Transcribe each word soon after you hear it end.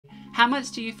How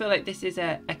much do you feel like this is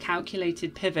a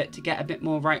calculated pivot to get a bit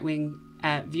more right-wing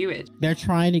viewed? They're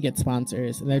trying to get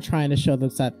sponsors, and they're trying to show them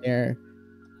that they're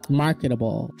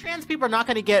marketable. Trans people are not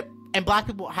going to get, and Black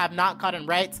people have not gotten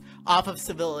rights off of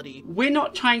civility. We're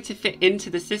not trying to fit into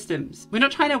the systems. We're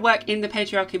not trying to work in the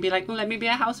patriarchy and be like, well, let me be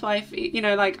a housewife. You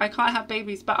know, like, I can't have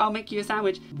babies, but I'll make you a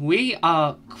sandwich. We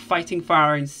are fighting for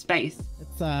our own space.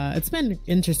 It's been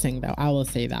interesting, though. I will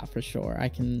say that for sure. I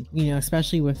can, you know,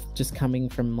 especially with just coming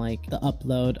from like the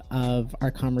upload of our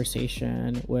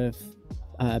conversation with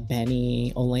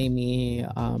Bennie,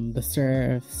 Olemi, the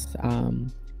Surfs,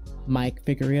 Mike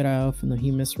Figueroa from the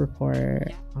Humus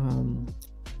Report,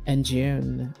 and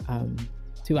June,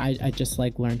 too. I just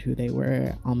like learned who they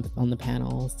were on the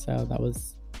panel, so that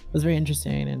was very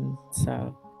interesting. And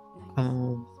so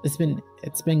it's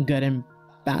been good and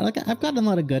bad. Like, I've gotten a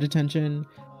lot of good attention,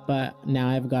 but now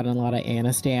I've gotten a lot of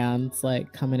Anna stans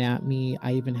like coming at me.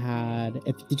 I even had,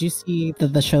 did you see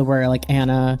the show where like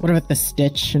Anna, what about the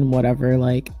Stitch and whatever,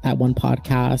 like that one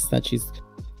podcast that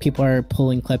people are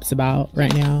pulling clips about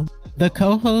right now? The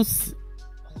co-hosts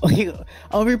like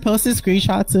overposted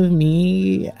screenshots of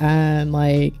me and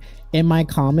like in my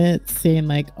comments saying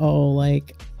like, oh,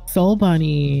 like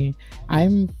Soulbunni,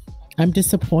 I'm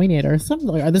disappointed or something,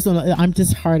 or this one, I'm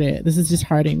disheartened. This is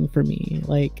disheartening for me.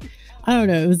 Like, I don't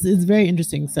know. It's very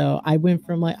interesting. So I went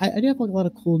from like, I do have like a lot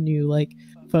of cool new like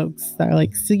folks that are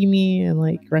like seeing me and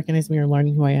like recognize me or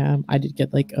learning who I am. I did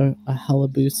get like a hella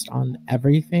boost on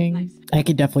everything. Nice. I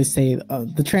could definitely say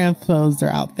the transphobes are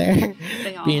out there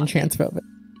being transphobic.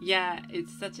 Yeah,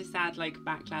 it's such a sad like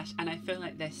backlash, and I feel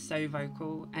like they're so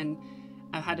vocal. And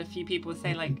I've had a few people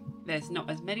say like there's not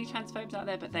as many transphobes out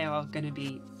there, but they are going to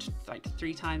be like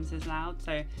 3 times as loud.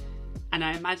 So, and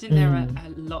I imagine there are a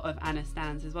lot of Anna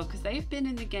stans as well, because they've been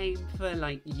in the game for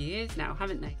like years now,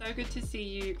 haven't they? So good to see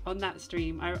you on that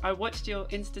stream. I watched your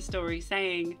Insta story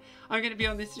saying, I'm going to be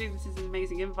on this stream, this is an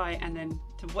amazing invite, and then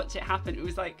to watch it happen, it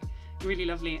was like really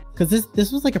lovely. Because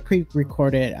this was like a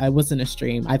pre-recorded, I wasn't a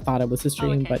stream. I thought it was a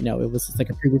stream, but no, it was just like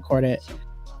a pre-recorded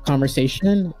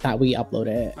conversation that we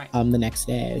uploaded the next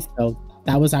day. So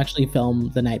that was actually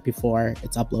filmed the night before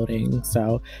it's uploading.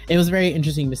 So it was very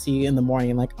interesting to see in the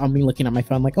morning, like I'll be looking at my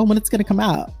phone like, oh, when it's gonna come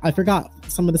out. I forgot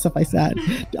some of the stuff I said.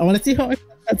 I want to see how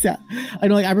that's it. I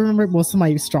know, like I remember most of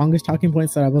my strongest talking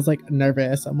points that I was like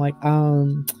nervous. I'm like,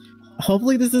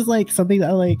 hopefully this is like something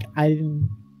that like I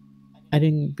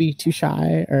didn't be too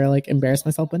shy or like embarrass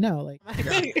myself, but no, like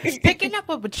picking up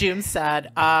what June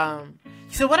said,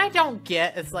 so what I don't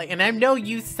get is like, and I know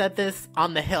you said this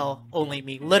on the Hill, only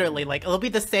me, literally, like it'll be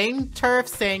the same turf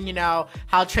saying, you know,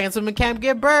 how trans women can't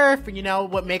give birth, you know,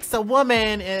 what makes a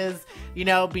woman is, you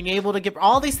know, being able to give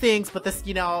all these things, but this,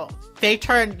 you know, they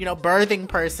turn, you know, birthing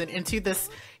person into this,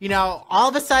 you know, all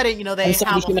of a sudden, you know, they have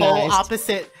a whole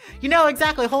opposite, you know,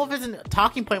 exactly, a whole different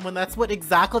talking point when that's what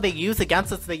exactly they use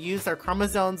against us. They use our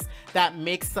chromosomes that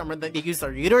makes them, or they use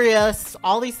our uterus,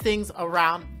 all these things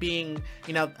around being,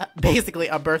 you know, basically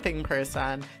a birthing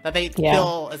person that they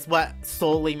feel is what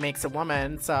solely makes a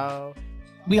woman. So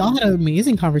we all had an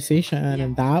amazing conversation,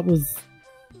 and that was,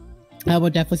 I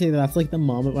would definitely say that's like the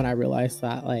moment when I realized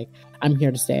that like I'm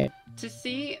here to stay. To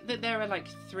see that there are like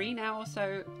 3 now or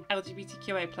so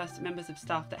LGBTQIA plus members of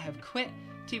staff that have quit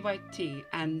TYT,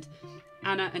 and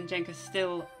Anna and Cenk are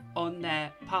still on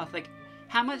their path, like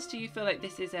how much do you feel like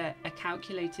this is a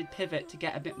calculated pivot to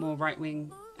get a bit more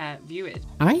right-wing viewed?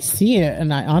 I see it,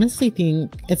 and I honestly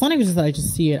think it's not even just that I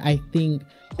just see it. I think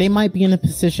they might be in a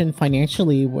position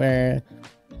financially where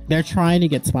they're trying to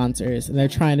get sponsors and they're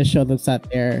trying to show them that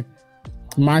they're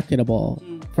marketable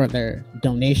for their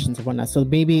donations and whatnot. So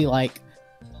maybe like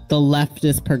the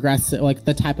leftist progressive, like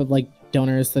the type of like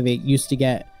donors that they used to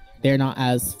get, they're not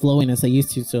as flowing as they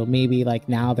used to. So maybe like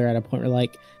now they're at a point where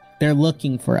like they're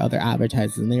looking for other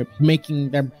advertisers and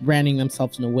they're branding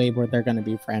themselves in a way where they're going to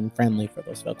be friendly for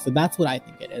those folks. So that's what I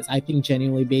think it is. I think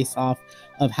genuinely based off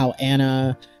of how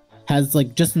Anna has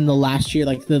like just in the last year,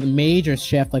 like the major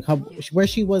shift, like how where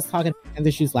she was talking trans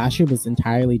issues last year was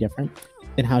entirely different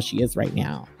than how she is right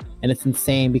now. And it's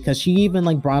insane because she even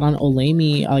like brought on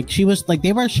Olemi, like she was like,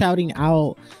 they were shouting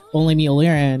out Olemi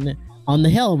Oliran on the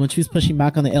Hill when she was pushing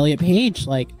back on the Elliot Page,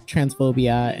 like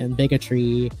transphobia and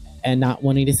bigotry and not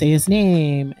wanting to say his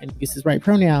name and use his right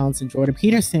pronouns, and Jordan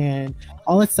Peterson,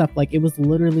 all that stuff. Like it was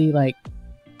literally like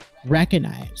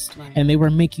recognized, and they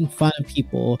were making fun of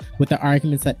people with the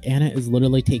arguments that Anna is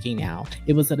literally taking now.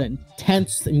 It was an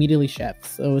intense immediately shift.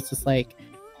 So it's just like,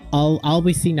 I'll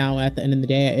be seeing now at the end of the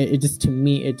day, it just, to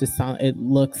me, it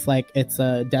looks like it's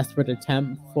a desperate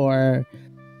attempt for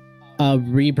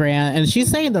rebrand, and she's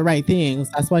saying the right things.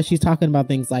 That's why she's talking about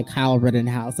things like Kyle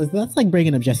Rittenhouse. That's like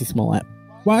bringing up Jesse Smollett.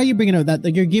 Why are you bringing up that?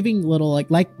 Like, you're giving little like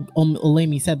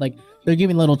Olemi said, like they're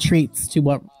giving little treats to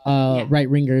what right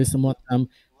wingers and what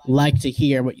like to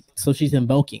hear. So she's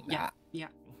invoking that. Yeah.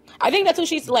 I think that's who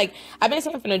she's like. I've been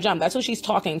saying from the jump. That's who she's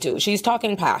talking to. She's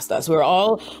talking past us. We're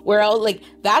all like,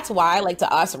 that's why, like,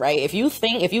 to us, right? If you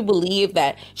believe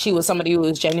that she was somebody who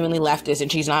was genuinely leftist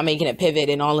and she's not making a pivot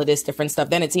and all of this different stuff,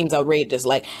 then it seems outrageous.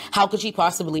 Like, how could she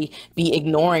possibly be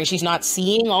ignoring? She's not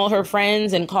seeing all her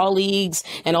friends and colleagues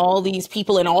and all these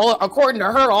people and all, according to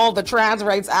her, all the trans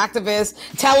rights activists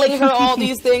telling her all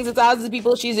these things. It's thousands of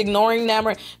people. She's ignoring them.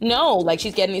 Or no, like,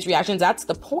 she's getting these reactions. That's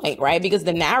the point, right? Because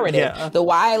the narrative, the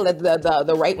why.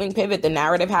 The right wing pivot, the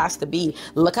narrative has to be,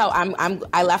 look how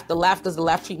I left the left because the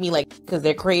left treat me like, because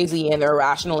they're crazy and they're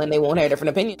irrational and they won't hear different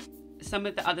opinions. Some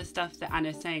of the other stuff that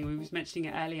Anna's saying, we was mentioning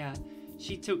it earlier,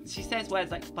 she says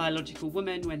words like biological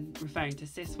woman when referring to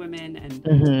cis women,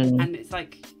 and it's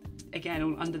like, again,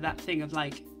 all under that thing of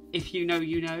like, if you know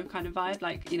kind of vibe.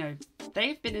 Like, you know,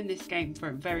 they've been in this game for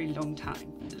a very long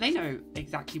time. They know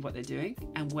exactly what they're doing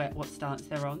and what stance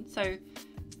they're on. So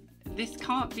this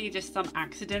can't be just some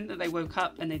accident that they woke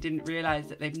up and they didn't realize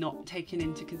that they've not taken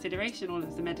into consideration all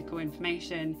of the medical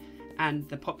information and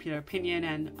the popular opinion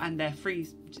and their free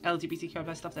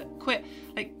LGBTQ+ stuff that quit.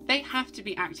 Like, they have to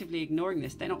be actively ignoring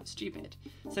this. They're not stupid.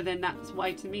 So then that's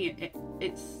why, to me,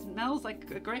 it smells like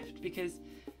a grift, because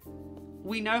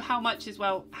we know how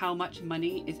much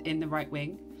money is in the right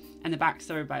wing, and the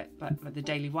backstory about the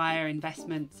Daily Wire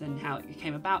investments and how it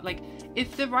came about. Like,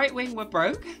 if the right wing were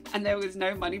broke and there was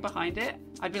no money behind it,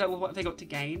 I'd be like, well, what have they got to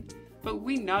gain? But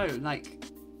we know, like,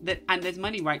 that, and there's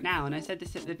money right now, and I said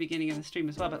this at the beginning of the stream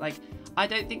as well, but like, I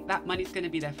don't think that money's going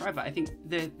to be there forever. I think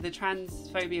the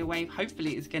transphobia wave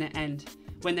hopefully is going to end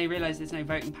when they realize there's no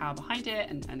voting power behind it,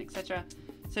 and etc.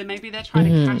 So maybe they're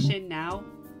trying to cash in now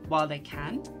while they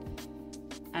can.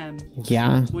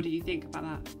 What do you think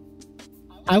about that?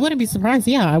 I wouldn't be surprised.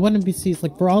 Yeah, I wouldn't be surprised.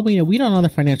 Like, for all we know, we don't know the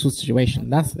financial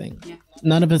situation. That's the thing. Yeah.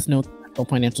 None of us know the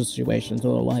financial situation.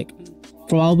 So, like,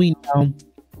 for all we know,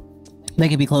 they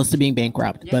could be close to being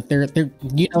bankrupt. Yeah. But they're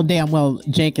you know damn well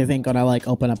Jake isn't gonna like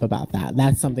open up about that.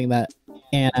 That's something that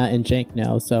Anna and Jake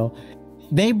know. So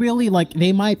they really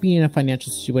they might be in a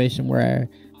financial situation where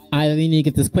either they need to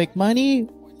get this quick money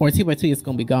or TYT is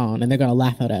gonna be gone, and they're gonna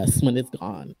laugh at us when it's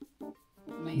gone.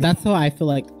 Amazing. That's how I feel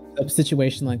like a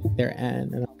situation like they're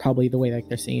in, and probably the way like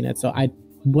they're seeing it. So I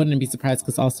wouldn't be surprised,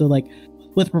 because also like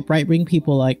with right wing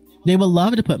people, like they would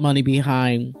love to put money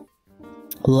behind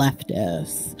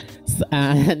leftists,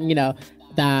 and you know,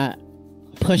 that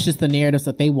pushes the narratives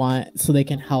that they want, so they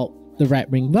can help the right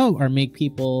wing vote or make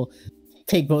people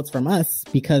take votes from us,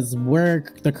 because we're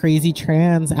the crazy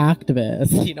trans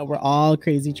activists. You know, we're all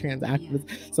crazy trans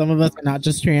activists. Some of us are not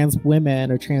just trans women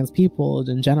or trans people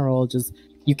in general. Just,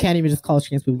 you can't even just call us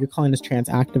trans people. You're calling us trans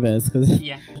activists, because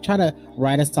you try to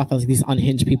write us off as like these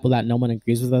unhinged people that no one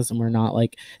agrees with us, and we're not,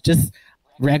 like, just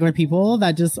regular people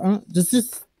that just aren't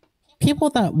just people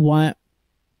that want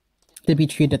to be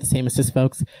treated the same as cis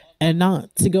folks and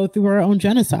not to go through our own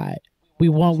genocide.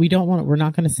 We're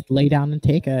not going to lay down and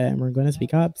take it, and we're going to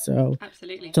speak up. So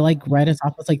absolutely, to like write us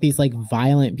off as like these like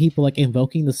violent people, like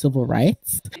invoking the civil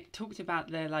rights. It talked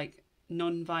about the like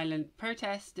non-violent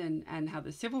protest and how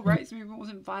the civil rights movement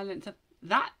wasn't violent.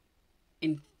 That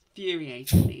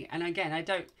infuriated me. And again,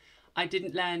 I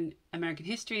didn't learn American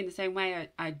history in the same way.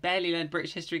 I barely learned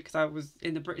British history because I was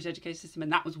in the British education system,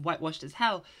 and that was whitewashed as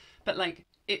hell. But like,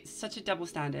 it's such a double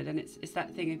standard, and it's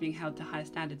that thing of being held to higher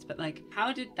standards. But like,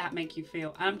 how did that make you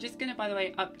feel? I'm just gonna, by the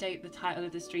way, update the title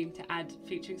of the stream to add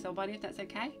featuring Soulbunni, if that's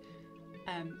okay.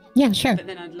 Yeah, sure. But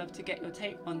then I'd love to get your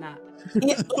take on that.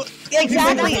 Yeah,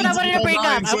 exactly. That's what I wanted to bring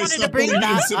up. I wanted to bring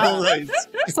that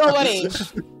up. So funny.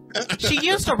 She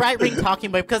used a right-wing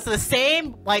talking point, because the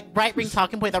same like right-wing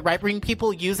talking point that right-wing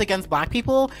people use against black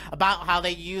people, about how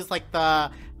they use like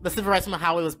the civil rights movement,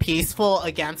 how it was peaceful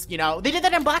against, you know, they did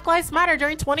that in Black Lives Matter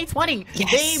during 2020.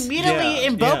 Yes. They immediately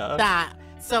invoked that.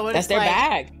 So it's that's their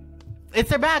bag. It's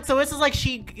their bag. So it's just like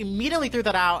she immediately threw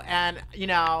that out, and you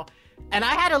know, and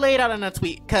I had to lay it out in a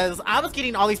tweet, because I was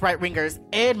getting all these right-wingers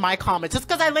in my comments just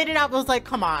because I laid it out. I was like,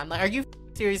 come on, like, are you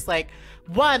serious? Like,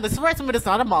 one, the civil rights movement is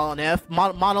not a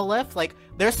monolith. Like,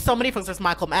 there's so many folks. There's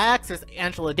Malcolm X, there's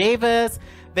Angela Davis,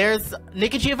 there's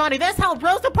Nikki Giovanni. That's how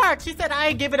Rosa Parks, she said, I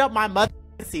ain't giving up my mother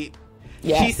seat.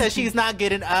 Yes. She said she's not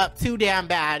getting up too damn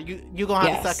bad. You gonna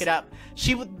have to suck it up.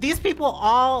 These people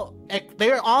all,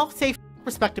 they're all say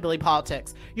respectability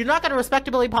politics. You're not gonna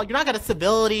you're not gonna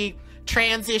civility,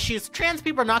 trans issues. Trans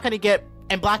people are not gonna get,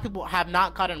 and black people have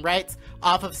not gotten rights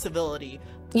off of civility.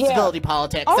 civility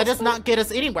politics. Also, that does not get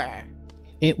us anywhere.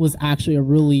 It was actually a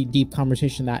really deep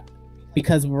conversation that,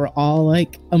 because we're all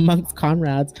like amongst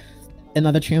comrades and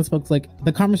other trans folks, like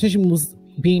the conversation was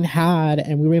being had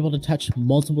and we were able to touch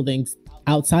multiple things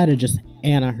outside of just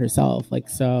Anna herself. Like,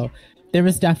 so there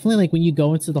was definitely, like, when you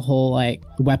go into the whole like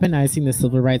weaponizing the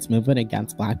civil rights movement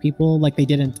against Black people, like they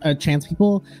didn't trans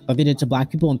people, but they did to Black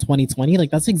people in 2020,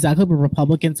 like that's exactly what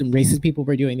Republicans and racist people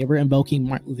were doing. They were invoking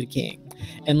Martin Luther King.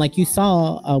 And like you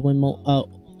saw when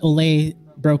Olay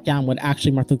broke down what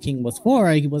actually Martin Luther King was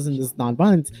for, he wasn't this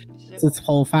non-violence. It's this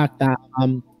whole fact that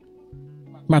Martin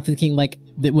Luther King, like,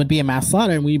 it would be a mass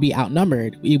slaughter and we'd be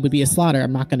outnumbered. It would be a slaughter.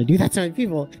 I'm not going to do that to many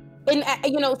people. And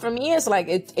you know, for me, it's like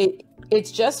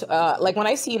it's just like when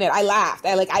I seen it, I laughed.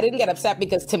 I didn't get upset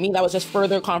because to me that was just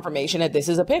further confirmation that this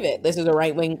is a pivot. This is a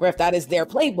right wing grift. That is their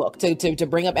playbook to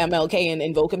bring up MLK and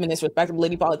invoke him in this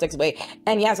respectability politics way.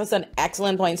 And yes, that's an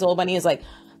excellent point. Soulbunni is like,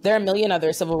 there are a million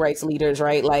other civil rights leaders,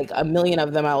 right? Like a million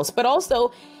of them else, but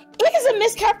also it is a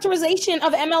mischaracterization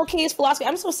of MLK's philosophy.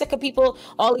 I'm so sick of people,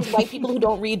 all these white people who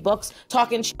don't read books,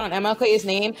 talking shit on MLK's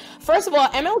name. First of all,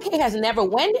 MLK has never,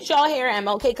 when did y'all hear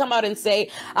MLK come out and say,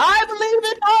 I believe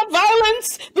in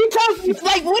non-violence because,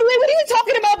 like, what are you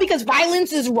talking about? Because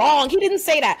violence is wrong. He didn't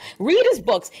say that. Read his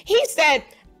books. He said,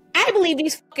 I believe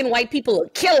these fucking white people will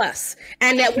kill us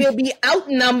and that we'll be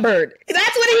outnumbered.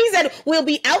 That's what he said. We'll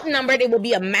be outnumbered. It will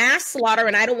be a mass slaughter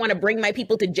and I don't want to bring my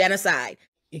people to genocide.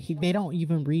 They don't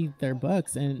even read their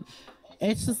books, and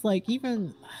it's just like,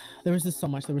 even there was so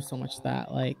much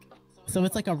that, like, so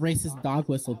it's like a racist dog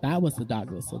whistle. That was the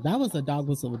dog whistle. That was a dog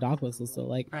whistle of a dog whistle. So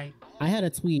like, right. I had a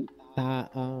tweet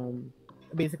that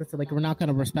basically said, like, we're not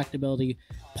gonna respectability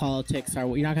politics,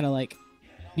 or you're not gonna, like,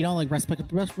 you know, like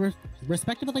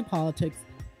respectability politics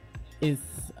is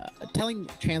telling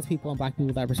trans people and Black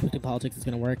people that respectability politics is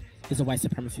gonna work is a white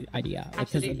supremacy idea.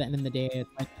 Because at the end of the day, it's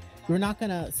like, we're not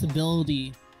gonna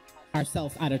civility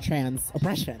ourselves out of trans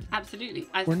oppression. Absolutely.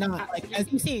 We're not, like, as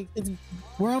you see,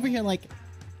 we're over here, like,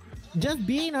 just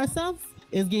being ourselves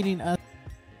is getting us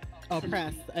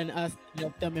oppressed and us, you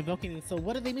know, them invoking. So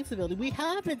what do they mean civility? We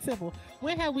have been civil.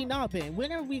 When have we not been?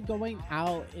 When are we going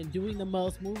out and doing the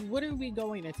most? When are we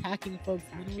going attacking folks?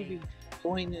 When are we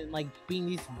going and, like, being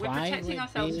these we're protecting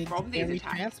ourselves from these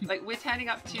attacks. Like, we're turning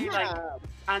up to like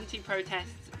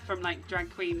anti-protests from like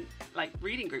drag queen like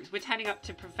reading groups. We're turning up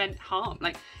to prevent harm.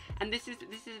 Like, and this is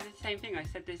the same thing. I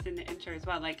said this in the intro as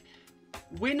well. Like,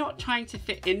 we're not trying to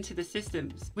fit into the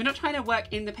systems. We're not trying to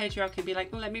work in the patriarchy and be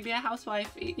like, well, let me be a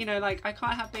housewife. You know, like, I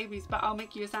can't have babies, but I'll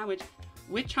make you a sandwich.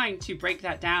 We're trying to break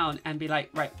that down and be like,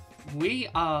 right, we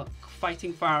are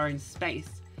fighting for our own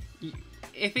space.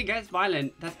 If it gets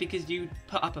violent, that's because you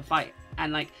put up a fight.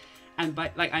 And like, and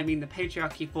by like, I mean, the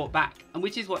patriarchy fought back, and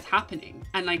which is what's happening.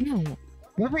 And like, no,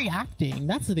 we're reacting.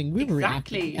 That's the thing. We're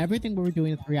reacting. Everything we're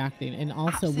doing is reacting. And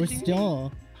also, we're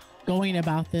still going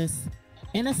about this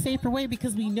in a safer way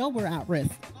because we know we're at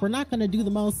risk. We're not going to do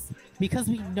the most because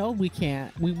we know we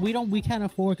can't. We can't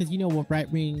afford, because, you know, what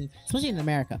right wing, especially in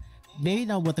America, they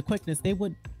know with the quickness they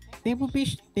would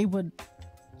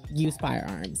use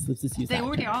firearms. Let's just use they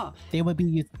already term. Are. They would be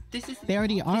used. They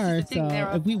already are. So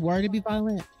if we were to be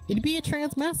violent, it'd be a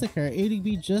trans massacre. It'd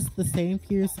be just the same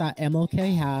fears that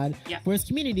MLK had for his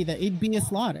community. That it'd be a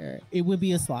slaughter. It would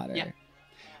be a slaughter. Yeah.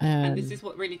 And this is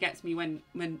what really gets me when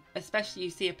especially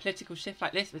you see a political shift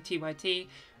like this with TYT,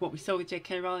 what we saw with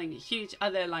J.K. Rowling, huge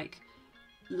other like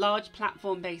large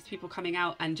platform-based people coming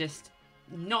out and just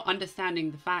not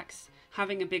understanding the facts,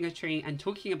 having a bigotry and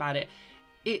talking about it.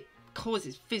 It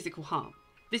causes physical harm.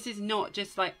 This is not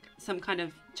just like some kind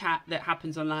of chat that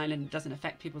happens online and doesn't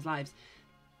affect people's lives.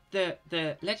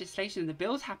 The legislation, the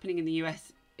bills happening in the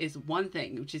US is one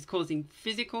thing, which is causing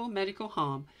physical, medical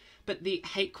harm, but the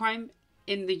hate crime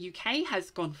in the UK has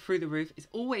gone through the roof. It's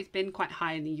always been quite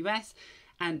high in the US,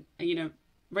 and you know,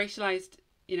 racialized,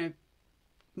 you know,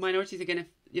 minorities are gonna,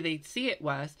 they see it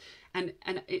worse, and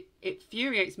it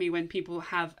infuriates me when people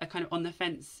have a kind of on the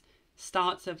fence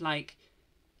stance of like,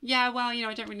 yeah, well, you know,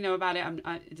 I don't really know about it.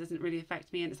 It doesn't really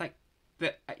affect me. And it's like,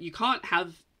 but you can't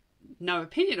have no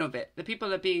opinion of it. The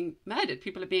people are being murdered.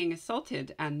 People are being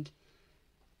assaulted, and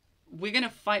we're going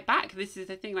to fight back. This is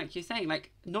the thing, like you're saying,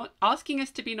 like, not asking us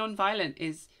to be non-violent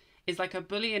is like a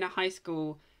bully in a high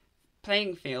school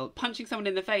playing field, punching someone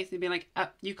in the face and being like,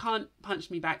 you can't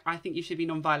punch me back. I think you should be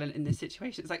non-violent in this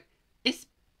situation. It's like, it's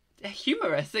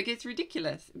humorous. Like, it's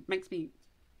ridiculous. It makes me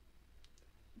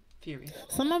furious.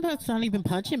 Some of us not even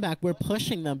punching back. We're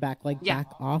pushing them back, like, back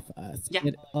off us. Yeah.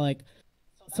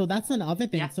 So that's another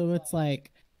thing. Yeah. So it's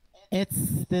like,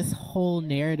 it's this whole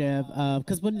narrative of,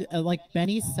 because when, like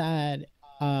Bennie said,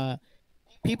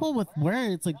 people with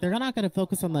words, like they're not going to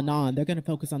focus on the non, they're going to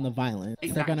focus on the violence.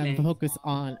 Exactly. They're going to focus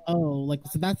on, so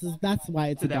that's why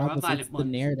it's So there are dogma, violent it's the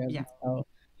ones. narrative. Yeah. So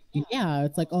yeah,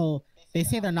 it's like, oh, they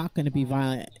say they're not going to be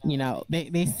violent, you know,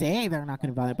 they say they're not going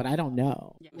to be violent, but I don't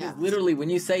know. Yeah. Literally, when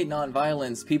you say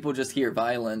non-violence, people just hear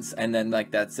violence, and then like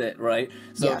that's it, right?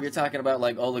 So if you're talking about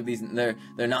like, oh look, these they're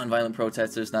non-violent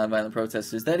protesters,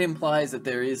 that implies that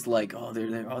there is like,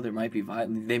 there might be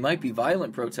violent, they might be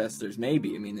violent protesters,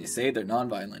 maybe. I mean, they say they're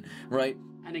non-violent, right?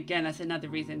 And again, that's another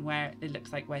reason where it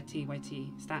looks like where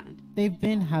TYT stand. They've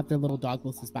had their little dog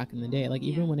whistles back in the day, like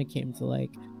even when it came to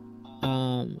like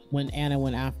when Anna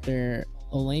went after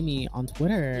Olemi on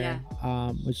Twitter,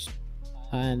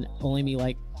 and Olemi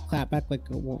like clapped back like,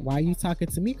 why are you talking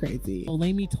to me crazy?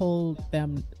 Olemi told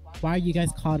them, why are you guys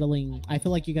coddling? I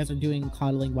feel like you guys are doing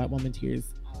coddling white woman tears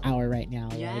hour right now.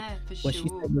 Yeah, like, for what sure. she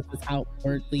said was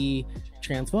outwardly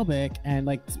transphobic, and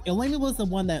like Olemi was the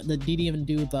one that didn't even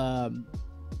do the.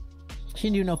 She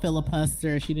didn't do no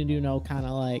filibuster. She didn't do no kind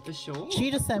of like. For sure.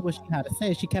 She just said what she had to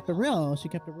say. She kept it real.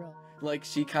 Like,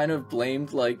 she kind of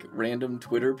blamed like random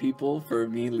Twitter people for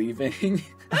me leaving.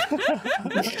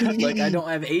 Like, I don't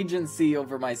have agency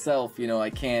over myself, you know.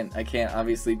 I can't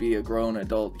obviously be a grown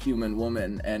adult human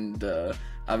woman, and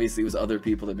obviously it was other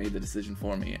people that made the decision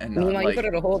for me, and not, you put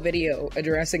out a whole video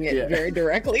addressing it very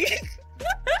directly.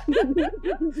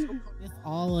 This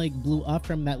all like blew up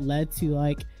from that, led to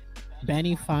like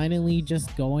Bennie finally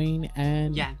just going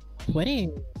and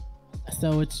quitting.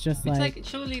 So it's just like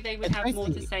surely they would have more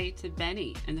to say to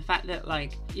Bennie, and the fact that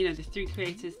like, you know, the 3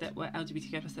 creators that were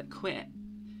LGBTQ+ that quit,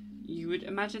 you would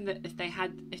imagine that if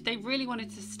they really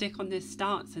wanted to stick on this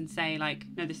stance and say like,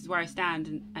 no, this is where I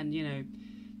stand, and you know,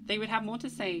 they would have more to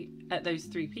say at those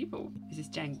 3 people. Is this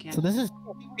Cenk? Yeah. So this is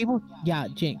people. Yeah,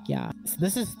 Cenk. Yeah. So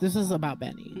this is about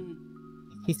Bennie. Mm.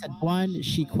 He said 1,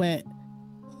 she quit.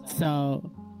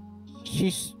 So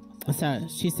he said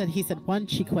 1,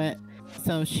 she quit.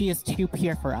 So she is too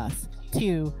pure for us.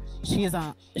 2, she is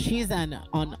an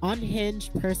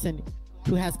unhinged person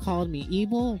who has called me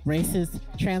evil, racist,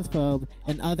 transphobe,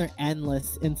 and other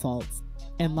endless insults,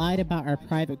 and lied about our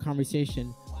private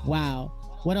conversation. Wow,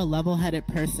 what a level-headed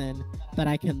person that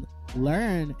I can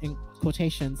learn in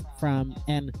quotations from,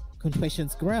 and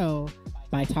quotations grow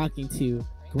by talking to.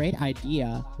 Great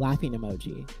idea, laughing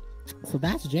emoji. So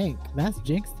that's Cenk. That's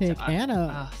Cenk's take.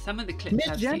 Anna some of the clips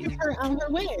misgendered her on her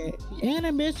way.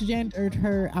 Anna misgendered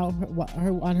her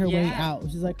on her way out.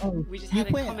 She's like, oh, we just you had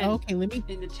a quit. comment Okay, let me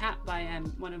in the chat by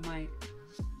one of my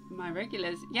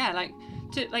regulars. Yeah, like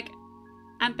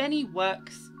and Bennie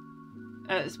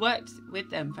has worked with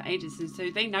them for ages, and so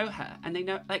they know her, and they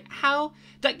know like how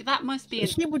like that must be.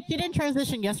 She didn't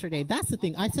transition yesterday. That's the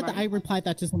thing. I said that I replied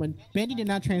that to someone. Bennie did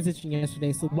not transition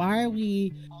yesterday, so why are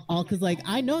we all? Because like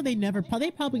I know they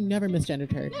probably never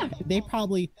misgendered her. Yeah. They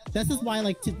probably. This is why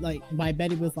why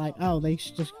Bennie was like, oh, they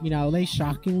just they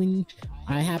shockingly.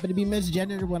 I happen to be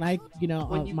misgendered when I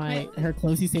her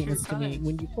closing statements to me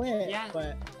when you quit.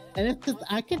 Yeah. And it's because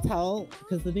I can tell,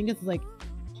 because the thing is like.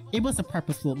 It was a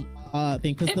purposeful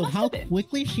thing, because how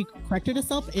quickly she corrected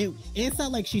herself, it's not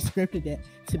like she scripted it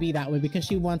to be that way, because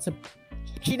she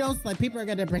knows like people are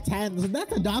gonna pretend. So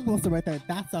that's a dog whistle right there.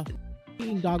 That's a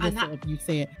dog whistle if you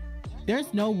say it.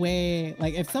 There's no way,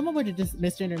 like if someone were to just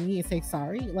misgender me and say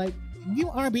sorry, like you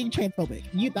are being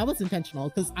transphobic. That was intentional,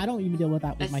 because I don't even deal with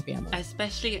that with my family.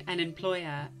 Especially an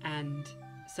employer and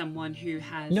someone who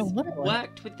has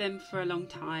worked with them for a long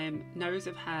time, knows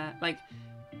of her, like.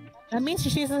 That means she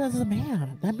sees her as a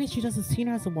man. That means she doesn't see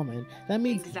her as a woman. That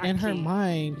means in her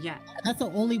mind, that's the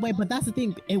only way. But that's the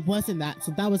thing. It wasn't that.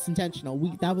 So that was intentional.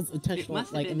 That was intentional.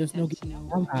 Like, and there's no getting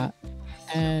around that.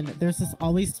 And there's just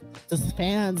always just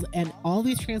fans and all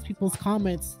these trans people's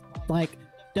comments, like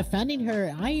defending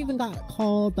her. I even got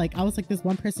called. Like, I was like, this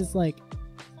one person's like,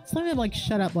 something like,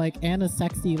 shut up, like Anna's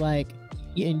sexy, like,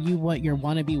 and you what your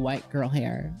wannabe white girl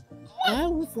hair. I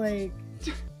was like,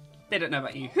 they don't know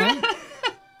about you.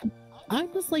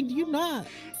 I'm just like, do you not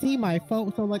see my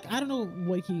photo? So like, I don't know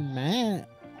what he meant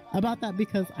about that,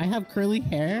 because I have curly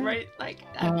hair. Right, like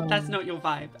that's not your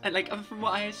vibe. And like from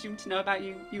what I assume to know about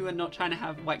you, you are not trying to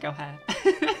have white girl hair.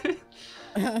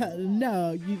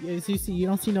 No, as you see, you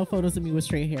don't see no photos of me with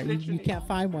straight hair. You can't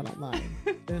find one online.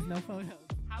 There's no photos.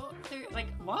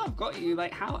 While I've got you,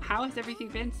 like how has everything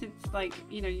been since like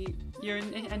your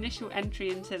initial entry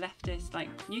into leftist like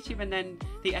YouTube, and then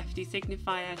the FD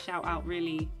signifier shout out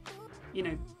really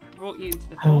brought you into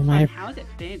the forefront. How has it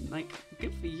been? Like,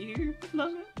 good for you.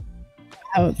 Love it.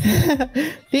 Oh,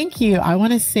 thank you. I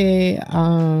want to say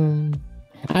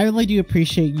I really do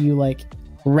appreciate you like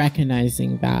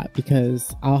recognizing that,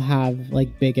 because I'll have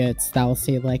like bigots that'll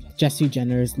say like Jessie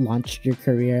Jenner's launched your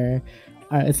career,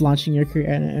 it's launching your career,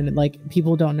 and like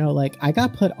people don't know, like I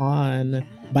got put on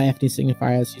by FD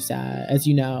Signifier, as you said, as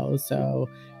you know. So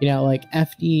you know, like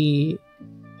FD,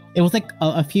 it was like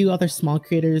a few other small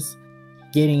creators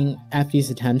getting FD's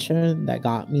attention that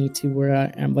got me to where I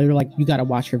am. They were like, you gotta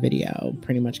watch her video,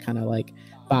 pretty much kind of like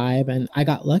vibe, and I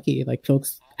got lucky. Like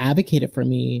folks advocated for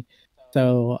me.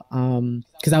 So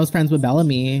because I was friends with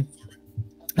Bellamy,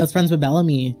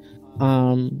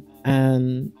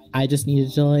 and I just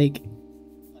needed to like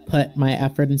put my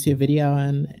effort into a video,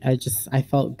 and I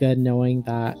felt good knowing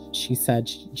that she said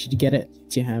she'd get it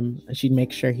to him and she'd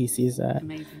make sure he sees it.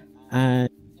 Amazing. And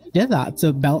he did that.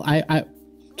 So I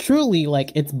truly,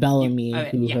 like, it's Bellamy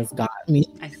who has got me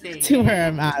to where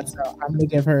I'm at, so I'm gonna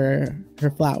give her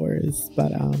flowers.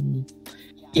 But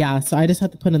yeah, so I just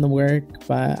had to put in the work.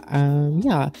 But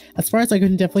yeah, as far as I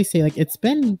can definitely say, like, it's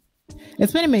been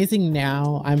amazing.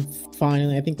 Now I'm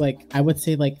finally, I think, like, I would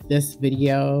say like this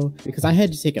video, because I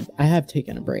have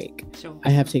taken a break. Sure. I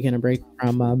have taken a break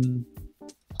from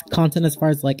content as far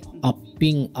as like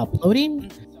uploading.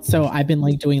 So I've been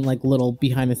like doing like little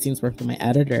behind the scenes work with my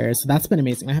editor. So that's been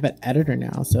amazing. I have an editor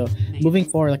now. So moving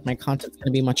forward, like my content's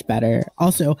gonna be much better.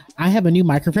 Also, I have a new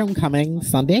microphone coming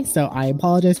Sunday, so I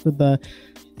apologize for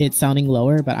it sounding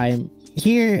lower, but I'm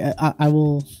here. I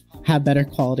will have better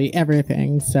quality,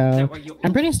 everything. So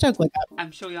I'm pretty stoked. Like,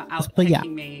 I'm sure you're out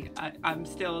me. I'm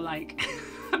still like,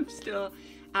 I'm still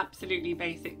absolutely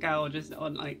basic girl, just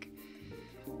on like,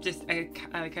 just a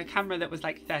camera that was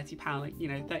like £30, like, you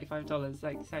know, $35.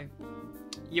 Like, so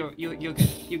you're good.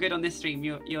 You're good on this stream.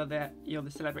 You're the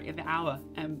celebrity of the hour.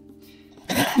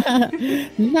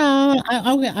 No,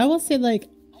 I will say, like,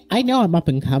 I know I'm up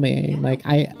and coming. Yeah. Like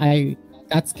I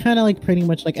that's kind of like pretty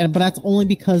much like, but that's only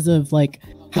because of like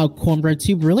how Cornbread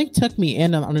Tube really took me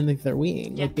in underneath their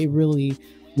wing. Yeah. Like they really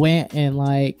went and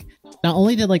like, not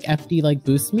only did like FD like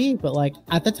boost me, but like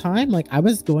at the time, like I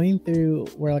was going through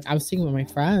where like I was sitting with my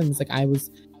friends, like I was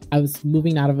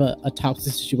moving out of a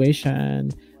toxic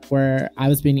situation where I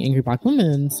was being an angry Black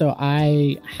woman. So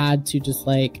I had to just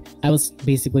like, I was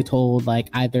basically told like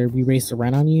either we raise the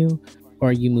rent on you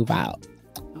or you move out.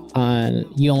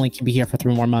 You only can be here for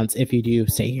 3 more months if you do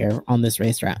stay here on this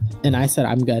race rent. And I said,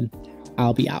 I'm good.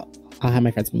 I'll be out. I'll have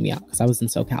my friends move me out because I was in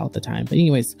SoCal at the time. But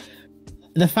anyways,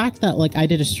 the fact that like I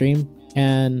did a stream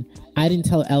and I didn't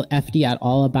tell FD at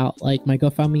all about like my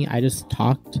GoFundMe. I just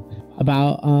talked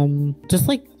about just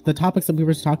like the topics that we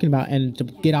were talking about, and to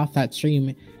get off that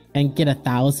stream and get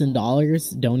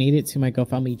 $1,000 donated to my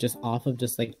GoFundMe just off of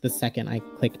just like the second I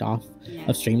clicked off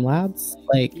of Streamlabs,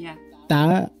 like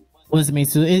that was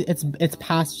amazing. So it's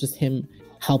past just him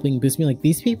helping boost me. Like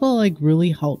these people like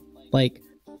really help like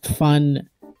fund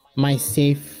my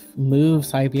safe move,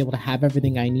 so I'd be able to have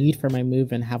everything I need for my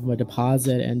move and have my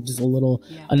deposit and just a little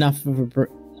enough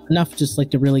just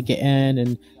like to really get in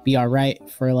and be all right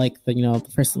for like the, you know,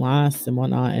 the first and last and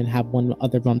whatnot, and have one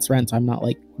other month's rent, so I'm not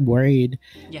like worried.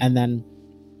 And then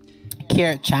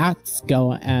Carrot Chats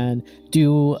go and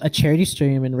do a charity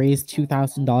stream and raise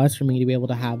 $2,000 for me to be able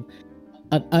to have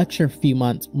an extra few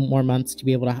more months to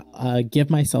be able to give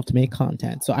myself to make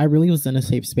content. So I really was in a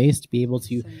safe space to be able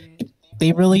to.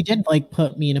 They really did like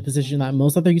put me in a position that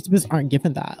most other YouTubers aren't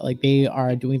given that. Like they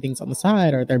are doing things on the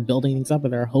side, or they're building things up, or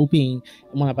they're hoping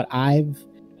and whatnot. But I've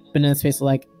been in a space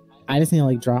where like I just need to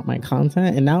like drop my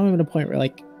content, and now I'm at a point where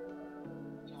like,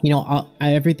 you know,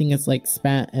 everything is like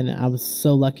spent, and I was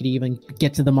so lucky to even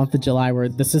get to the month of July where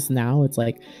this is now. It's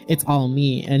like it's all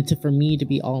me, and for me to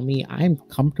be all me, I'm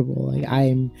comfortable. Like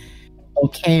I'm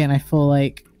okay, and I feel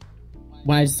like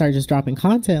when I start just dropping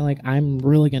content, like I'm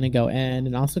really gonna go in,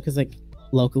 and also because like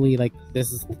locally, like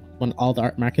this is when all the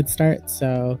art markets start,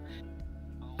 so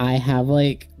I have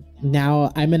like,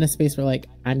 now I'm in a space where like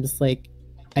I'm just like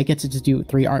I get to just do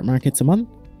 3 art markets a month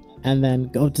and then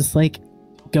go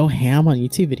ham on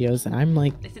YouTube videos, and I'm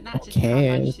like, isn't that just okay,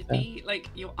 how life should be? Like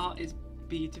your art is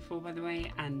beautiful, by the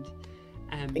way, and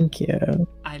thank you.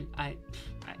 I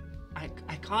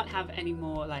can't have any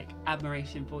more like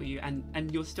admiration for you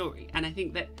and your story. And I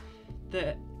think that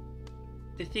the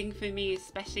thing for me,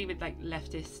 especially with like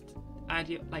leftist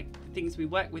like things we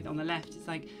work with on the left, is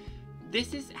like,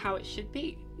 this is how it should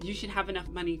be. You should have enough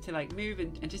money to like move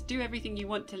and just do everything you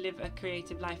want to live a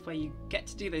creative life where you get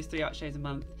to do those 3 art shows a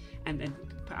month and then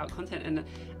put out content.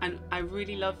 And I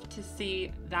really love to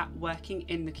see that working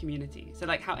in the community. So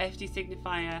like how FD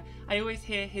Signifier, I always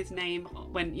hear his name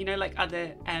when, you know, like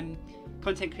other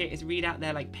content creators read out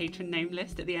their like patron name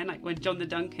list at the end, like when John the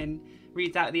Duncan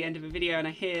reads out at the end of a video, and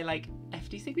I hear like FD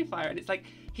FD signifier, and it's like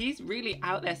he's really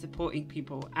out there supporting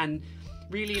people and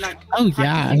really like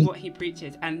yeah, what he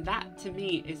preaches, and that to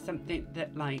me is something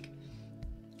that like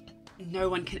no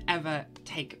one can ever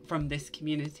take from this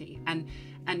community, and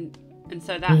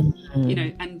so that you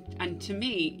know, and to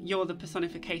me you're the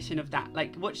personification of that.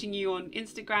 Like watching you on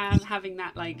Instagram, having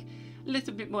that like a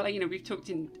little bit more like, you know, we've talked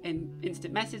in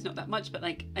instant message, not that much, but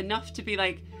like enough to be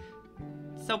like,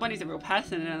 Soulbunni's a real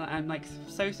person, and I'm like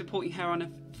so supporting her on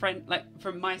a friend, like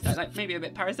from my side, like maybe a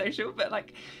bit parasocial, but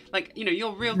like you know,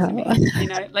 you're real to me, you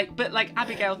know, like, but like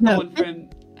Abigail Thorne from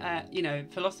you know,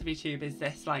 Philosophy Tube is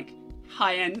this like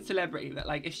high-end celebrity that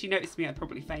like if she noticed me I'd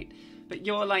probably faint, but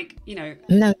you're like, you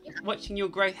know, watching your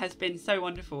growth has been so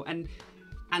wonderful, and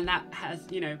that has,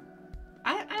 you know,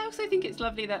 I also think it's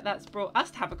lovely that that's brought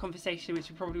us to have a conversation which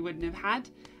we probably wouldn't have had,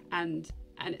 and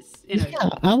it's, you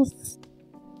know,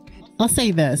 I'll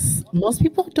say this. Most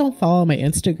people don't follow my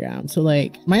Instagram. So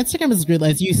like my Instagram is real,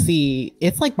 as you see,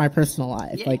 it's like my personal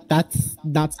life. Yeah. Like that's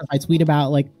not stuff I tweet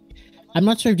about. Like, I'm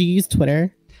not sure, do you use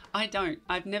Twitter? I don't.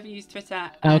 I've never used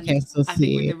Twitter. Okay, so I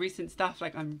think with the recent stuff,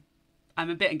 like I'm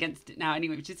a bit against it now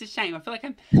anyway, which is a shame. I feel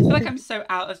like I'm so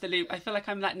out of the loop. I feel like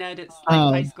I'm that nerd at like,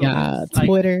 high school. Yeah, like,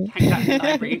 Twitter. Hangs out in the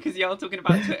library because you're all talking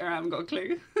about Twitter. I haven't got a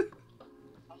clue.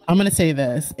 I'm going to say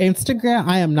this. Instagram,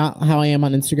 I am not how I am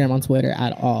on Instagram, on Twitter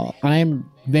at all. I'm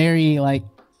very like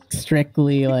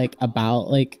strictly like about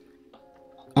like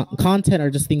content or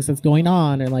just things that's going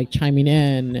on or like chiming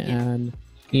in, and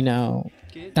you know,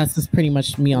 that's just pretty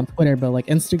much me on Twitter. But like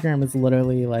Instagram is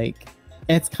literally like,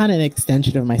 it's kind of an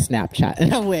extension of my Snapchat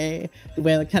in a way, the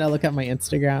way I kind of look at my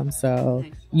Instagram. So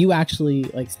you actually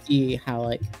like see how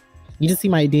like, you just see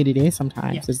my day-to-day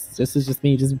sometimes. This is just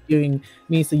me just doing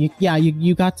me. So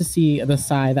you got to see the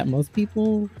side that most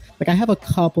people, like I have a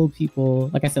couple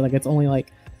people, like I said, like it's only like,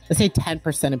 let's say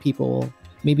 10% of people,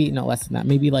 maybe no less than that,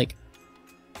 maybe like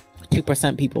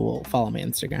 2% people will follow my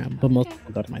Instagram, but most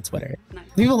people go to my Twitter. Nice.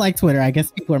 People like Twitter. I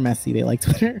guess people are messy. They like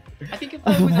Twitter. I think if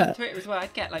I was on Twitter as well,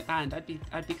 I'd get like banned.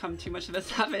 I'd become too much of a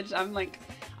savage. I'm like,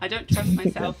 I don't trust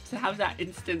myself to have that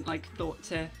instant like thought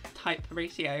to type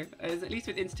ratio. As at least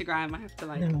with Instagram, I have to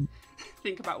like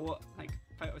think about what like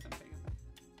photos I'm taking.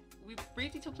 We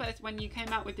briefly talked about this when you came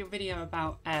out with your video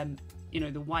about you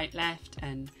know, the white left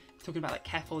and talking about like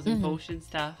Keffels and bullshit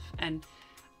stuff, and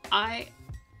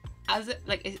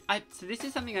so this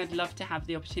is something I'd love to have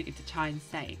the opportunity to try and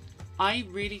say. I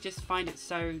really just find it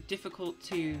so difficult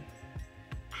to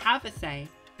have a say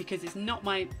because it's not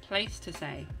my place to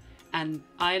say, and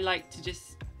I like to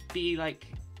just be like,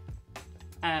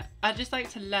 I just like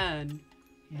to learn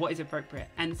what is appropriate.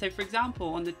 And so, for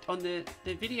example, on the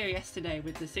video yesterday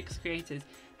with the 6 creators,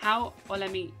 how Ole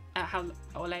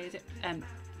is it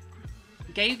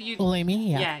gave you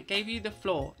gave you the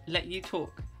floor, let you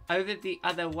talk over the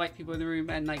other white people in the room,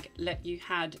 and like let you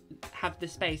have the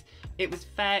space. It was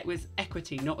fair, it was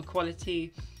equity, not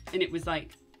equality, and it was like,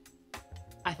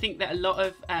 I think that a lot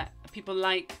of people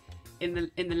like in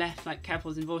the left, like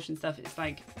Keffels and Vorsh and stuff, it's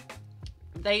like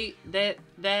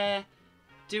they're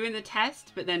doing the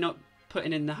test, but they're not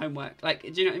putting in the homework. Like, do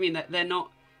you know what I mean? That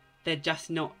they're just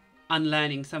not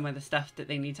unlearning some of the stuff that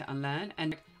they need to unlearn.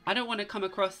 And I don't want to come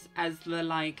across as the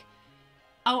like,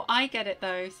 oh, I get it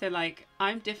though, so like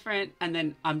I'm different, and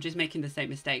then I'm just making the same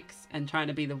mistakes and trying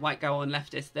to be the white girl on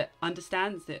leftist that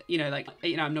understands that, you know, like,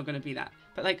 you know, I'm not going to be that.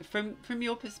 But like from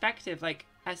your perspective, like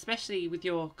especially with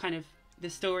your kind of the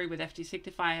story with FD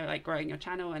Signifier, like growing your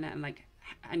channel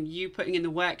and you putting in the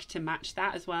work to match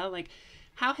that as well, like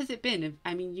how has it been?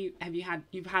 I mean,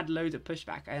 you've had loads of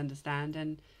pushback, I understand,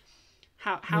 and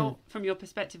how from your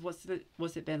perspective, what's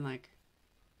it been like?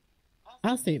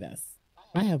 I'll say this.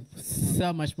 I have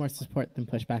so much more support than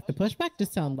pushback. The pushback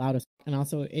just sound loud as, and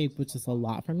also it was just a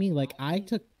lot for me. Like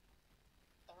the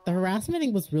harassment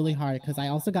thing was really hard because I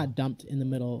also got dumped in the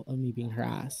middle of me being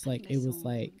harassed. Like it was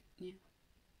like,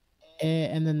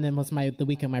 and then there was the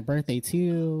week of my birthday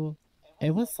too.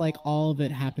 It was like all of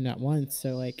it happened at once.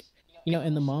 So like, you know,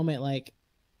 in the moment, like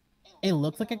it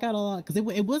looks like I got a lot because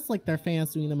it was like their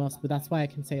fans doing the most. But that's why I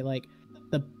can say like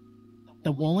the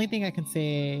only thing I can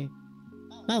say.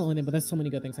 Not only, but there's so many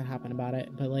good things that happened about it.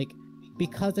 But like,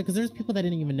 because there's people that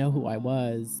didn't even know who I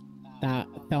was that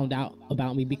found out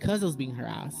about me because I was being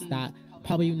harassed. That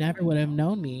probably never would have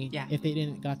known me if they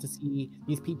didn't got to see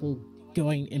these people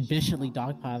going and viciously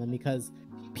dogpiling. Because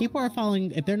people are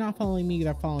following. If they're not following me,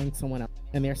 they're following someone else,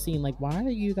 and they're seeing like, why are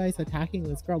you guys attacking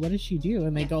this girl? What did she do?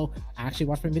 And they go actually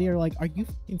watch my video. Like, are you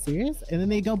fucking serious? And then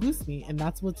they go boost me, and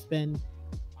that's what's been.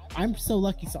 I'm so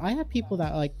lucky. So I have people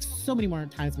that like so many more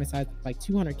times my size, like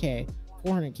 200K,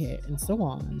 400K, and so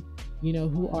on, you know,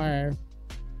 who are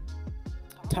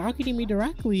targeting me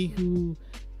directly who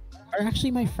are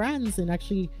actually my friends and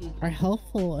actually are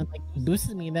helpful and like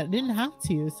boosted me that didn't have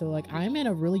to. So like I'm in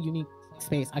a really unique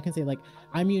space. I can say like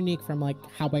I'm unique from like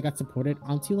how I got supported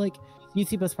onto like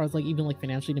YouTube as far as like even like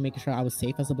financially to making sure I was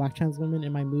safe as a Black trans woman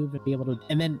in my move and be able to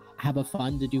and then have a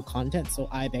fun to do content so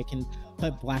I can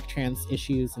put Black trans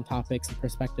issues and topics and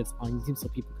perspectives on YouTube so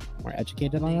people can be more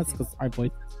educated on us because our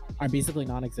voices are basically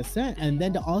non-existent, and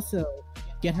then to also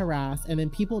get harassed and then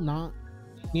people not,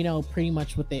 you know, pretty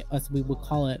much what we would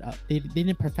call it, they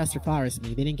didn't Professor Flowers me.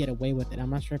 They didn't get away with it. I'm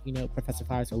not sure if you know Professor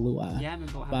Flowers or Lua. Yeah, I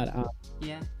remember what happened.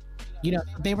 Yeah. You know,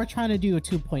 they were trying to do a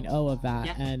 2.0 of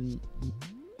that, and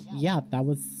yeah, that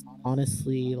was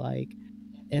honestly like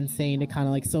insane to kind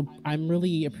of like. So I'm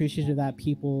really appreciative that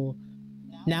people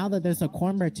now that there's a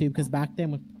corner tube, because back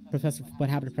then with what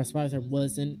happened to Professor Flowers, there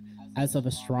wasn't as of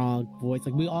a strong voice.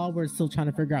 Like we all were still trying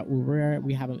to figure out where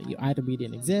we haven't either we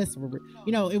didn't exist or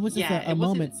you know, it was just a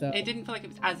moment. So it didn't feel like it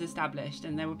was as established,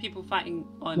 and there were people fighting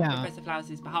on Professor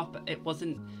Flowers' behalf, but it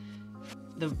wasn't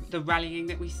the rallying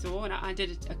that we saw. And I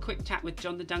did a quick chat with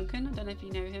John the Duncan. I don't know if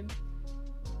you know him.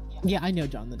 Yeah, I know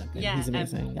John the Duncan. Yeah, he's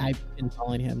amazing. I've been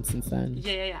following him since then.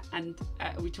 Yeah. And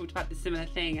we talked about the similar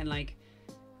thing, and like,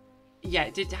 yeah,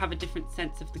 it did have a different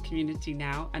sense of the community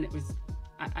now, and it was.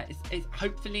 It's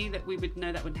hopefully that we would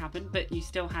know that wouldn't happen, but you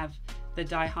still have the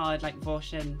diehard like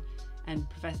Vorshan and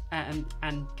Professor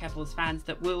and Kevil's fans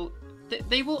that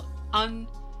they will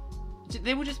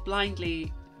just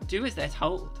blindly do as they're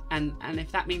told, and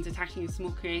if that means attacking a small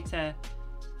creator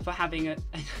for having a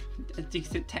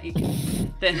decent take,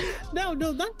 then no,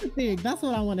 that's the thing. That's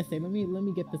what I want to say. Let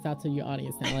me get this out to your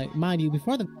audience now. Like, mind you,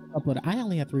 before the upload, I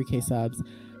only had 3K subs.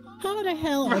 How the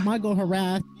hell am I gonna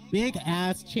harass big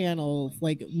ass channels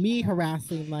like me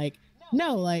harassing like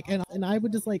no like and I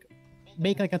would just like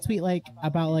make like a tweet like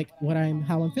about like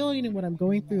how I'm feeling and what I'm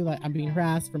going through, like I'm being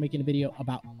harassed for making a video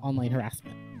about online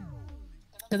harassment,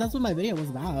 because that's what my video was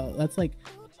about. That's like,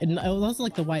 and it was also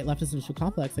like the white leftist social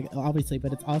complex, like obviously,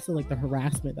 but it's also like the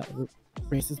harassment that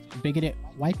racist bigoted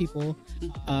white people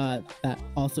that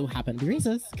also happen to be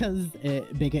racist, because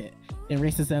bigot and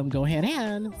racism go hand in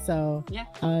hand. So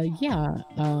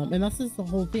and that's just the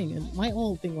whole thing. And my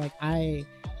whole thing, like I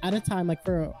at a time like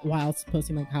for a while I was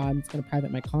posting like how I'm just gonna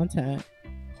private my content,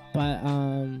 but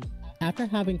after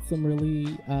having some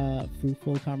really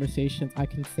fruitful conversations, I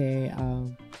can say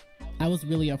I was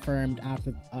really affirmed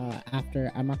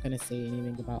after I'm not gonna say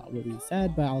anything about what we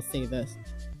said, but I'll say this.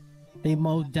 They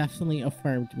most definitely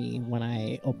affirmed me when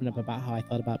I opened up about how I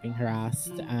felt about being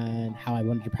harassed and how I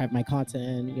wanted to private my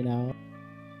content, you know.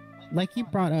 Like you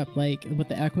brought up, like with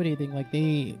the equity thing, like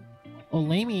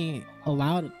Olemi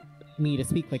allowed me to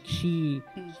speak. Like she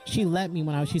let me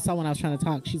when she saw when I was trying to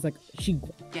talk. She's like she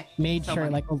made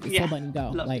sure like Soulbunni go.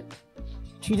 Like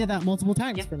she did that multiple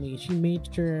times for me. She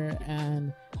made sure,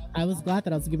 and I was glad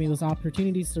that I was giving those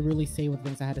opportunities to really say what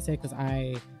things I had to say, because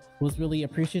I was really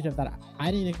appreciative that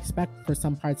I didn't expect for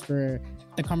some parts for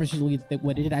the conversation that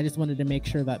what it did. I just wanted to make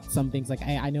sure that some things like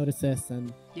I noticed this,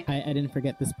 and I didn't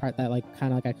forget this part that like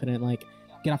kind of like I couldn't like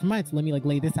get off my mind. So let me like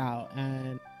lay this out,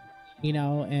 and you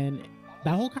know, and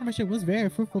that whole conversation was very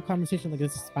fruitful conversation. Like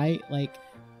despite like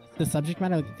the subject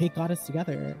matter, like, they got us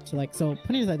together to like. So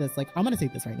putting it like this, like I'm gonna say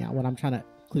this right now, what I'm trying to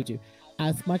include you.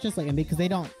 As much as like, and because they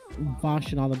don't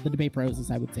Vosh and all of the debate roses,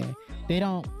 I would say they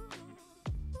don't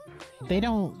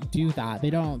do that.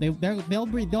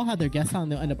 They'll have their guests on,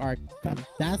 they'll end up arguing them.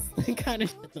 That's the kind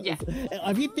of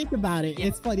if you think about it,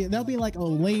 it's funny. They'll be like, oh,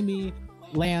 Lamy,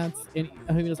 Lance, and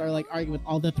who are like arguing with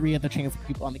all the three of the trans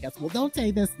people on the guests. Well, don't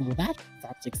say this. Well, that's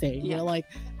toxic saying. You know, like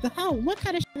what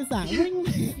kind of shit is that?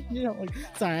 What do you know, like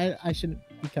sorry, I shouldn't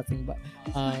be cussing, but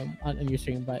on your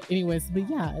stream. But anyways, but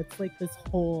yeah, it's like this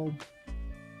whole.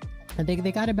 And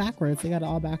they got it backwards. They got it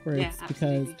all backwards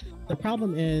because the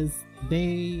problem is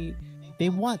they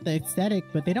want the aesthetic,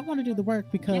 but they don't want to do the work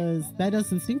because that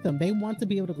doesn't suit them. They want to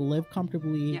be able to live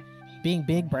comfortably, being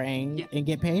big brain and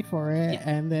get paid for it,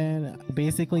 and then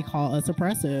basically call us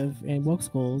oppressive in woke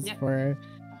schools for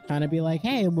trying to be like,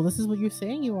 hey, well, this is what you're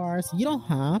saying you are. So you don't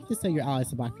have to say you're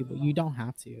allies to Black people. You don't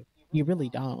have to. You really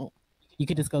don't. You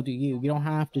could just go do you. You don't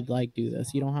have to like do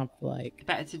this. You don't have to like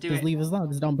better to do just it. Leave it alone.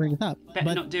 Just don't bring it up.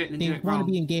 Better not do it than they do it want wrong.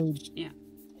 to be engaged. Yeah.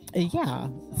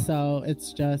 So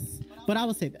it's just. But I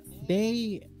would say this: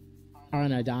 they are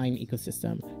in a dying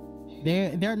ecosystem.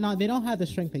 They're not. They don't have the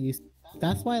strength they used.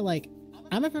 That's why, like,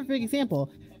 I'm a perfect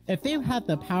example. If they had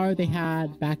the power they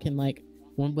had back in like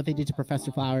what they did to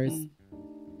Professor Flowers,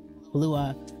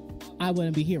 Lua, I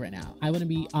wouldn't be here right now. I wouldn't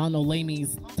be on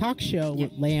Olamy's talk show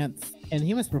with Lance and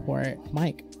He Must Report,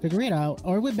 Mike Figueredo,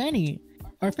 or with Bennie,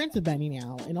 or friends with Bennie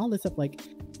now, and all this stuff. Like,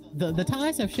 the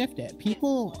times have shifted.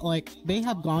 People like they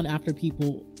have gone after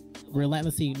people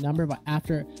relentlessly,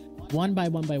 after one by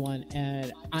one,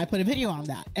 and I put a video on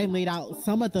that and laid out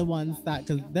some of the ones that,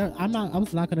 because I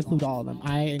was not going to include all of them.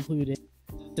 I included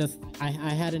just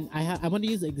I want to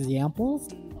use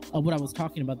examples of what I was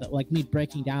talking about, that like me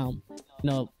breaking down, you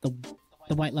know,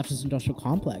 the white leftist industrial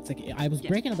complex. Like I was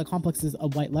breaking down the complexes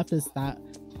of white leftists that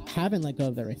haven't let go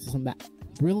of their racism, that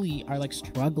really are like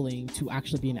struggling to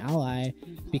actually be an ally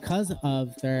because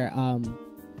of their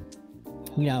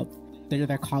you know,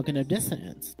 their cognitive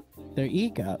dissonance, their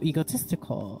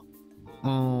egotistical,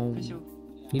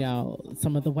 you know,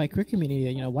 some of the white queer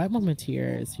community, you know, white woman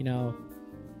tears, you know,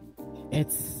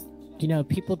 it's, you know,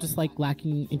 people just like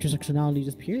lacking intersectionality,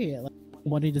 just period, like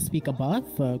wanting to speak above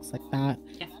folks like that.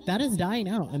 That is dying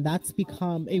out, and that's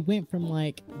become, it went from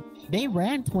like, they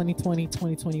ran 2020,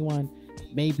 2021,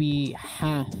 maybe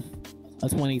half of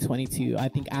 2022. I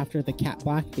think after the Cat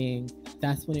Black thing,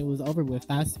 that's when it was over with.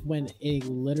 That's when it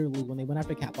literally, when they went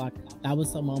after Cat Black, that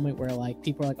was the moment where like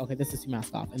people were like, okay, this is too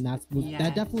mask off, and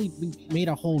that definitely made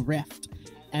a whole rift,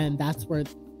 and that's where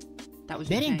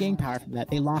they didn't gain power from that.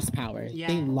 They lost power.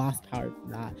 They lost power from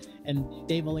that, and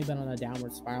they've only been on a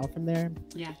downward spiral from there.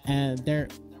 And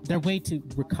their way to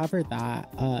recover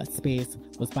that space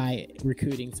was by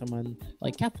recruiting someone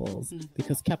like Keppels,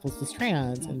 because Keppels was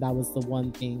trans, and that was the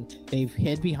one thing they've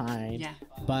hid behind.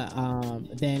 But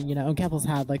then, you know, Keppels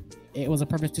had like, it was a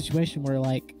perfect situation where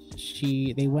like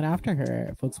they went after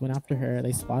her, folks went after her,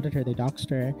 they spotted her, they doxed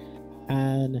her,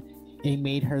 and it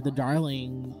made her the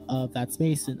darling of that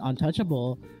space and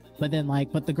untouchable. But then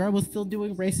like, but the girl was still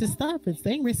doing racist stuff and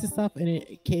saying racist stuff, and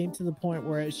it came to the point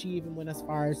where she even went as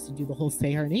far as to do the whole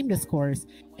say her name discourse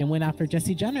and went after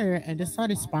Jessie Jenner and just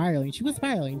started spiraling. She was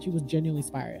spiraling. She was genuinely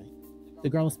spiraling. The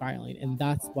girl was spiraling, and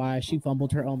that's why she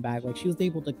fumbled her own bag. Like, she was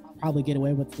able to probably get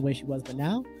away with the way she was, but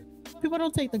now people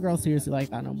don't take the girl seriously like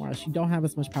that no more. She don't have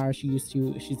as much power as she used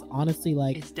to. She's honestly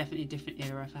like, it's definitely a different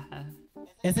era for her.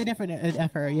 It's a different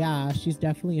effort. Yeah, she's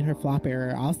definitely in her flop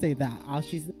era. I'll say that.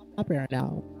 She's in the flop era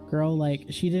now. Girl, like,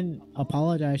 she didn't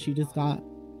apologize. She just got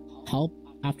help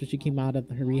after she came out of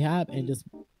her rehab and just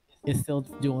is still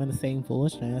doing the same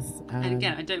foolishness. And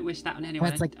again, I don't wish that on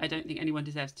anyone. Like, I don't think anyone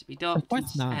deserves to be doxed. Of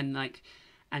course not. And like,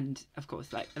 and of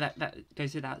course, like that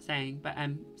goes without saying. But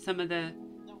some of the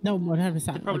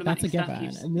 100%. the problematic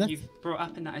Like, stuff you've brought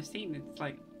up and that I've seen, it's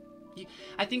like,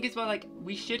 I think as well, like,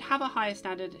 we should have a higher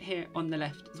standard here on the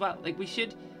left as well. Like, we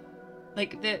should,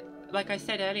 like I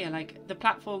said earlier, like the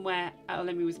platform where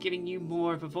LME was giving you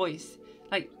more of a voice,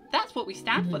 like that's what we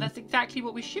stand for. That's exactly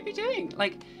what we should be doing.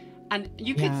 Like, and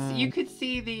you could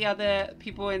see the other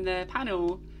people in the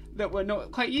panel that were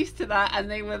not quite used to that, and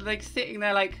they were like sitting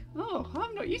there like, oh,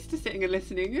 I'm not used to sitting and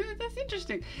listening. That's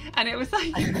interesting. And it was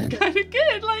like kind of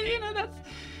good, like, you know, that's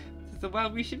the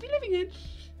world we should be living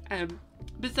in.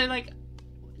 But so like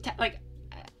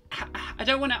I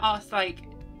don't want to ask like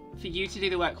for you to do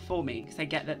the work for me, because I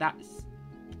get that that's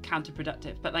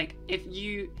counterproductive, but like, if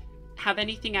you have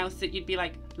anything else that you'd be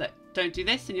like, look, don't do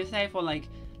this and you're safe, or like,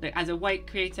 look, as a white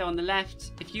creator on the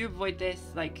left, if you avoid this,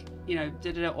 like, you know,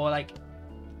 or like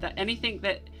that, anything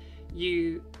that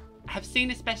you have seen,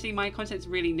 especially my content's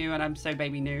really new and I'm so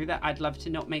baby new that I'd love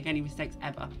to not make any mistakes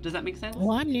ever. Does that make sense?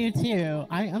 Well, I'm new too.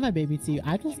 I'm a baby too.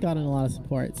 I just gotten a lot of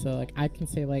support, so like I can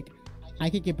say like I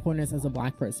could get pointers as a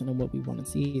Black person on what we want to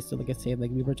see. So like I say,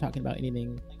 like we were talking about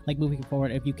anything like moving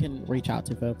forward, if you can reach out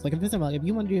to folks, like if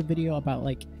you want to do a video about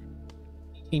like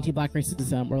anti-Black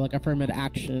racism or like affirmative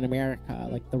action in America,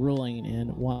 like the ruling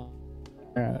and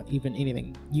even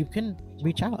anything, you can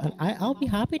reach out and I'll be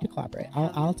happy to collaborate.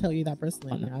 I'll tell you that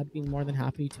personally. I'd be more than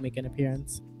happy to make an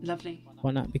appearance. Lovely.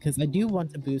 Why not? Because I do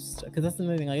want to boost, because that's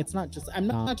another thing, like it's not just, I'm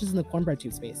not just in the cornbread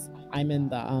tube space, I'm in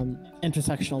the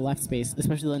intersectional left space,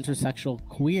 especially the intersectional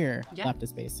queer leftist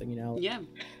space. So, you know,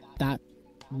 that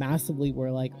massively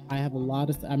where like I have a lot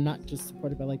of, I'm not just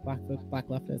supported by like black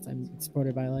leftists, I'm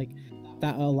supported by like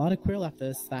that a lot of queer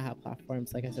leftists that have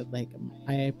platforms. Like I said, like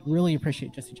I really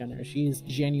appreciate Jessie Jenner. She's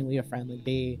genuinely a friend. Like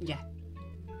they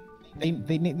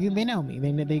know me.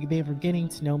 They were getting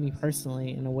to know me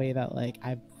personally in a way that like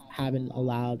I haven't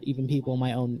allowed even people in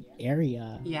my own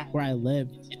area where I live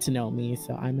to know me.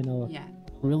 So I'm in a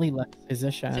really lucky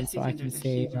position. Jessie so I can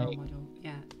say like,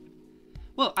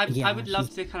 well, I would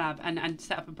love to collab and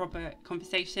set up a proper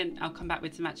conversation. I'll come back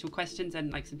with some actual questions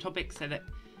and like some topics so that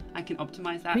I can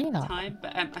optimize that time.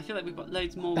 But I feel like we've got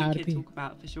loads more we could talk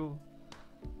about for sure.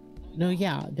 No,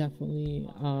 yeah, definitely.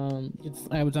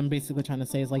 I'm basically trying to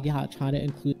say is like, try to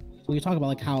include we talk about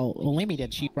like how Olemi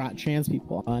did. She brought trans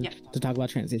people on to talk about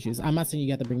trans issues. I'm not saying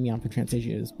you have to bring me on for trans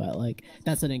issues, but like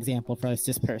that's an example for a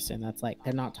cis person. That's like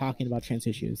they're not talking about trans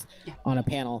issues on a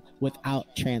panel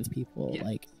without trans people.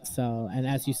 Like so, and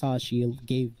as you saw, she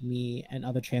gave me and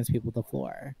other trans people the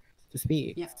floor to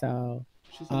speak. So,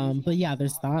 but yeah,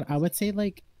 there's that. I would say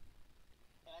like.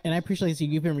 And I appreciate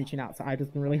you've been reaching out, so I've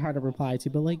just been really hard to reply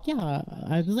to. But like, yeah,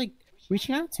 I was like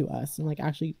reaching out to us and like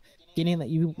actually getting that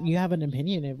you have an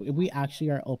opinion. If we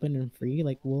actually are open and free,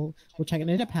 like we'll check it.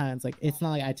 It depends. Like it's not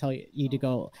like I tell you to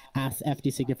go ask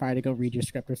FD Signify to go read your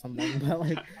script or something. But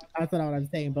like that's not what I'm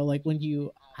saying. But like when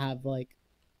you have like,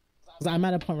 because I'm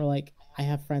at a point where like I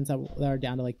have friends that are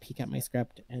down to like peek at my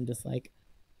script and just like.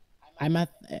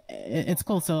 It's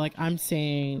cool. So like I'm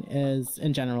saying is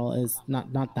in general is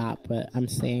not that, but I'm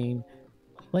saying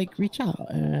like reach out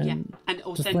and and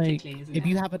authentically, just, like, if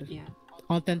you have it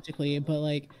authentically, but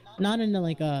like not in a,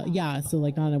 like a so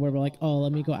like not in a where we're like, oh,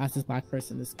 let me go ask this black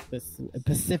person this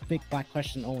specific black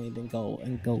question only, then go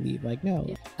leave. Like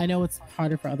no, I know it's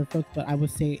harder for other folks, but I would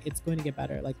say it's going to get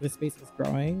better. Like the space is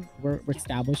growing, we're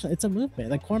established. It's a movement.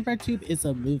 Like Cornbread Tube is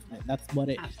a movement. That's what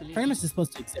it pretty much is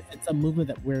supposed to exist. It's a movement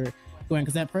that we're going,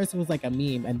 because at first it was like a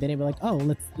meme, and then they were like, oh,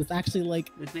 let's actually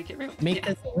like let's make it real, make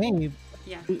this a wave.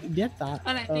 We did that.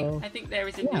 And I think there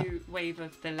is a new wave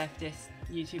of the leftist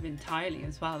YouTube entirely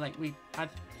as well. Like I've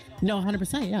no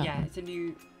 100%. Yeah, it's a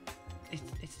new.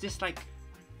 It's just like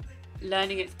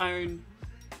learning its own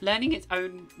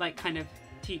like kind of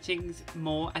teachings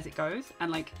more as it goes,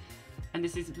 and like, and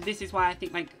this is why I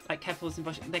think like Keffels and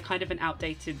Bosch, they're kind of an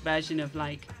outdated version of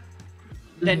like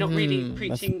they're not really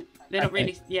preaching. They're not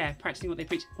really practicing what they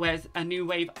preach. Whereas a new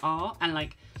wave are, and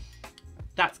like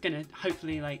that's gonna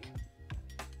hopefully like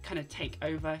kind of take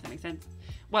over, if that makes sense.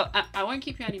 Well, I won't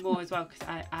keep you anymore as well,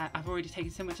 because I've already taken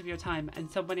so much of your time, and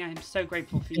Soulbunni, I am so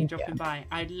grateful for you dropping by.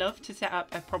 I'd love to set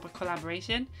up a proper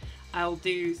collaboration. I'll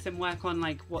do some work on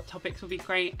like what topics will be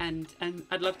great, and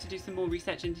I'd love to do some more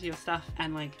research into your stuff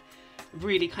and like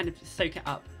really kind of soak it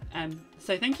up.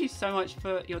 So thank you so much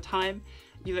for your time.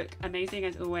 You look amazing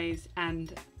as always,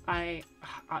 and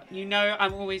you know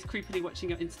I'm always creepily watching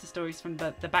your Insta stories from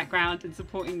the background and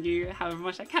supporting you however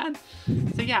much I can.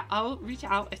 So yeah, I'll reach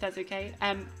out if that's okay.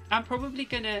 I'm probably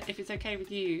gonna, if it's okay with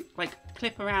you, like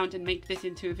clip around and make this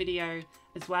into a video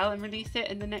as well and release it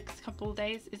in the next couple of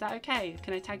days. Is that okay?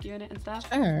 Can I tag you in it and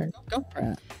stuff? Sure, go for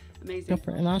it. Amazing. Go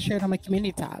for it, and I'll share it on my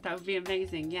community tab. That would be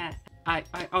amazing. Yeah, I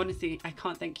honestly I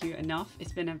can't thank you enough.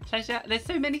 It's been a pleasure. There's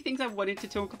so many things I wanted to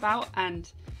talk about,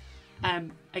 and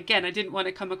again, I didn't want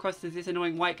to come across as this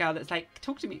annoying white girl that's like,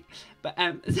 talk to me. But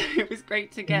so it was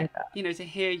great to get, you know, to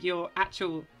hear your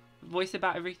actual voice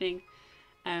about everything.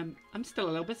 I'm still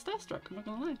a little bit starstruck, I'm not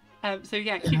gonna lie. So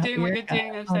yeah, keep doing what you're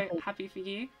doing. I'm so happy for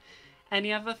you.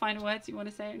 Any other final words you want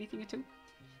to say, or anything at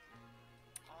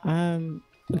all?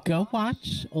 Go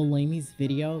watch Olemi's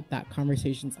video. That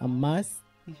conversation's a must.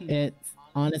 It's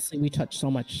honestly, we touched so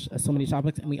many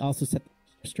topics, and we also set them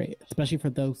straight, especially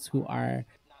for those who are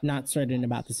not certain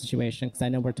about the situation, because I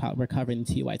know we're covering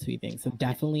the TYT thing, so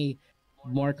definitely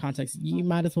more context. You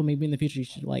might as well, maybe in the future you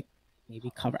should like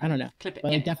maybe cover, I don't know, clip it,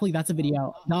 but like, definitely that's a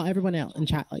video. Not everyone else in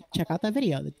chat, like check out that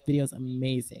video. The video's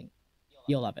amazing.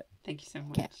 You'll love it. Thank you so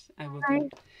much. I will do.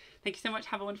 Thank you so much.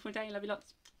 Have a wonderful day. Love you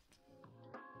lots.